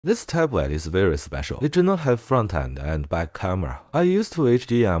This tablet is very special. It does not have front end and back camera. I used two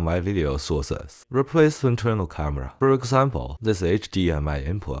HDMI video sources, replace the internal camera. For example, this HDMI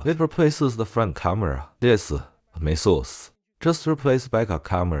input, it replaces the front camera. This main source just replace backup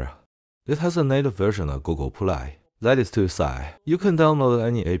camera. It has a native version of Google Play. That is to say, you can download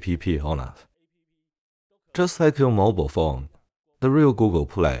any app on it. Just like your mobile phone, the real Google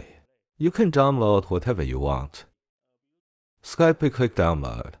Play, you can download whatever you want. Skype, click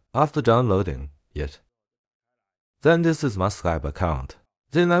download. After downloading it, then this is my Skype account.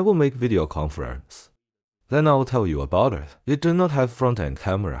 Then I will make video conference. Then I will tell you about it. It does not have front-end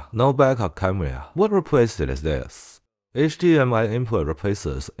camera, no backup camera. What replaced it is this. HDMI input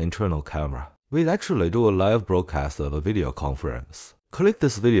replaces internal camera. We actually do a live broadcast of a video conference. Click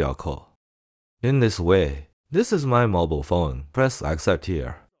this video call. In this way, this is my mobile phone. Press accept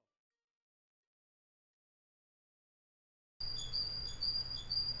here.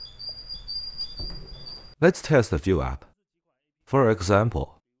 Let's test a few apps. For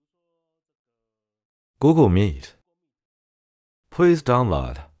example, Google Meet. Please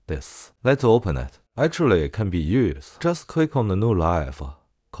download this. Let's open it. Actually, it can be used. Just click on the new live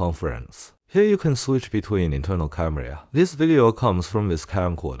conference. Here you can switch between internal camera. This video comes from this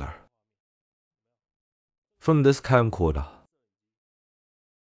camcorder. From this camcorder.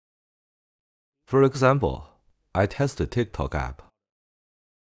 For example, I test the TikTok app.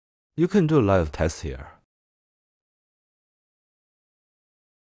 You can do live test here.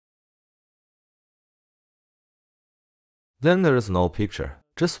 Then there is no picture.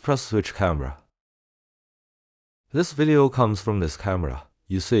 Just press switch camera. This video comes from this camera.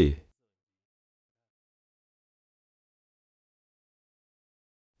 You see,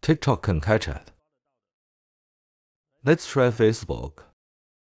 TikTok can catch it. Let's try Facebook.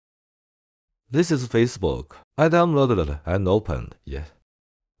 This is Facebook. I downloaded it and opened it.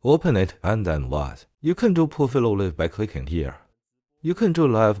 Open it and then what? You can do profile live by clicking here. You can do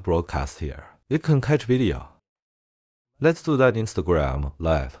live broadcast here. It can catch video. Let's do that Instagram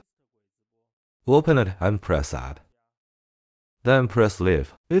live. Open it and press add. Then press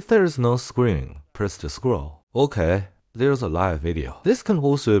leave. If there is no screen, press to scroll. Okay, there's a live video. This can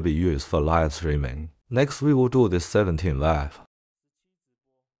also be used for live streaming. Next we will do this 17 live.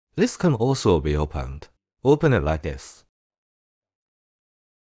 This can also be opened. Open it like this.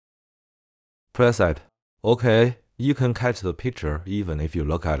 Press add. Okay, you can catch the picture even if you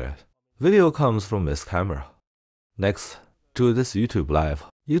look at it. Video comes from this camera. Next, do this YouTube live.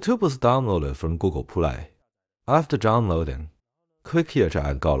 YouTube was downloaded from Google Play. After downloading, click here to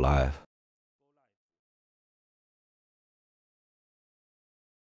add go live.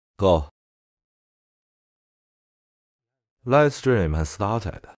 Go. Live stream has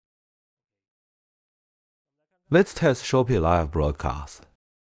started. Let's test Shopee live broadcast.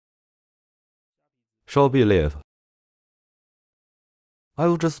 Shopee live. I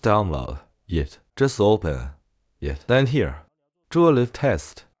will just download it. Just open it. Then here, do a live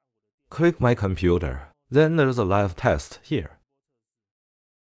test. Click my computer. Then there's a live test here.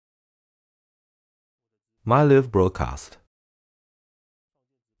 My live broadcast.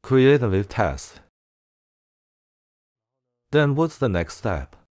 Create a live test. Then what's the next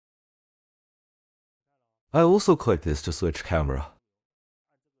step? I also click this to switch camera.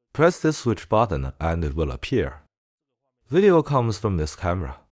 Press this switch button and it will appear. Video comes from this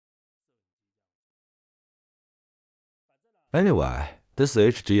camera. Anyway, this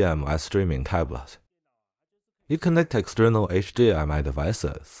HDMI streaming tablet. It connects external HDMI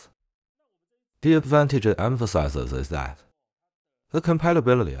devices. The advantage it emphasizes is that the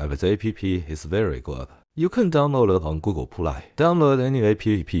compatibility of its app is very good. You can download it on Google Play. Download any app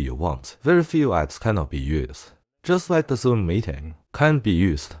you want. Very few apps cannot be used. Just like the Zoom meeting can be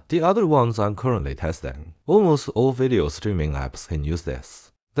used. The other ones I'm currently testing. Almost all video streaming apps can use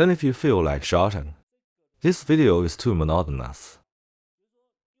this. Then if you feel like shouting, this video is too monotonous.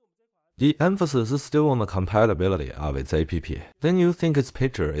 The emphasis is still on the compatibility of its app. Then you think its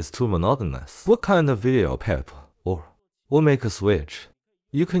picture is too monotonous. What kind of video pip or make a switch?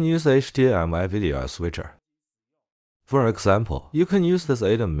 You can use HDMI video switcher. For example, you can use this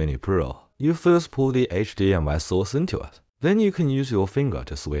Atom Mini Pro. You first pull the HDMI source into it. Then you can use your finger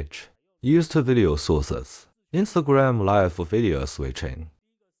to switch. Use two video sources. Instagram Live for video switching.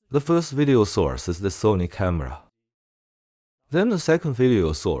 The first video source is the Sony camera. Then the second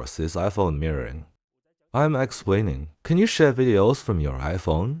video source is iPhone mirroring. I'm explaining. Can you share videos from your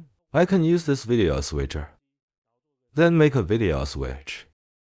iPhone? I can use this video switcher. Then make a video switch.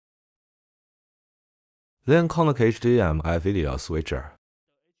 Then connect HDMI video switcher.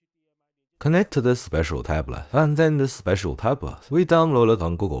 Connect to this special tablet, and then this special tablet we downloaded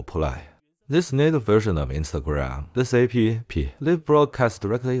on Google Play. This native version of Instagram, this app, live broadcast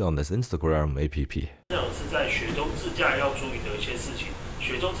directly on this Instagram app. 这种是在雪中自驾要注意的一些事情。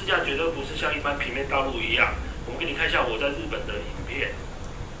雪中自驾绝对不是像一般平面道路一样。我们给你看一下我在日本的影片，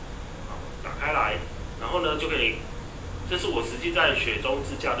好，打开来，然后呢就可以，这是我实际在雪中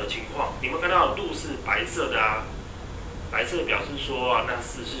自驾的情况。你们看到路是白色的啊，白色表示说啊，那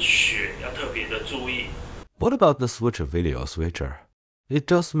是雪，要特别的注意。What about the switch video switcher? It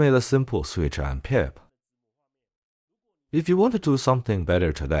just made a simple switch and pip. If you want to do something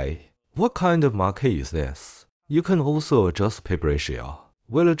better today, what kind of marquee is this? You can also adjust pip ratio.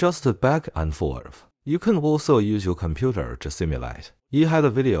 We'll adjust it back and forth. You can also use your computer to simulate. You had a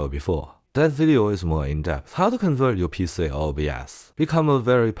video before. That video is more in-depth. How to convert your PC OBS. Become a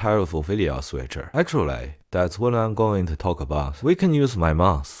very powerful video switcher. Actually, that's what I'm going to talk about. We can use my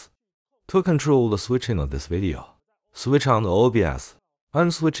mouse to control the switching of this video. Switch on the OBS.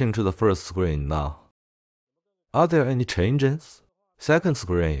 I'm switching to the first screen now. Are there any changes? Second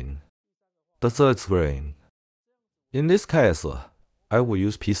screen. The third screen. In this case, I will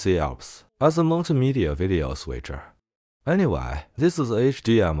use PC apps as a multimedia video switcher. Anyway, this is a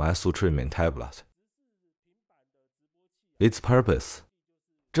HDMI streaming tablet. Its purpose: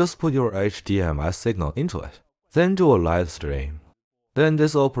 just put your HDMI signal into it, then do a live stream. Then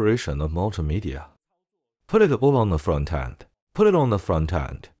this operation of multimedia. Put it all on the front end. Put it on the front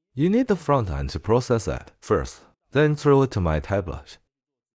end. You need the front end to process it first, then throw it to my tablet.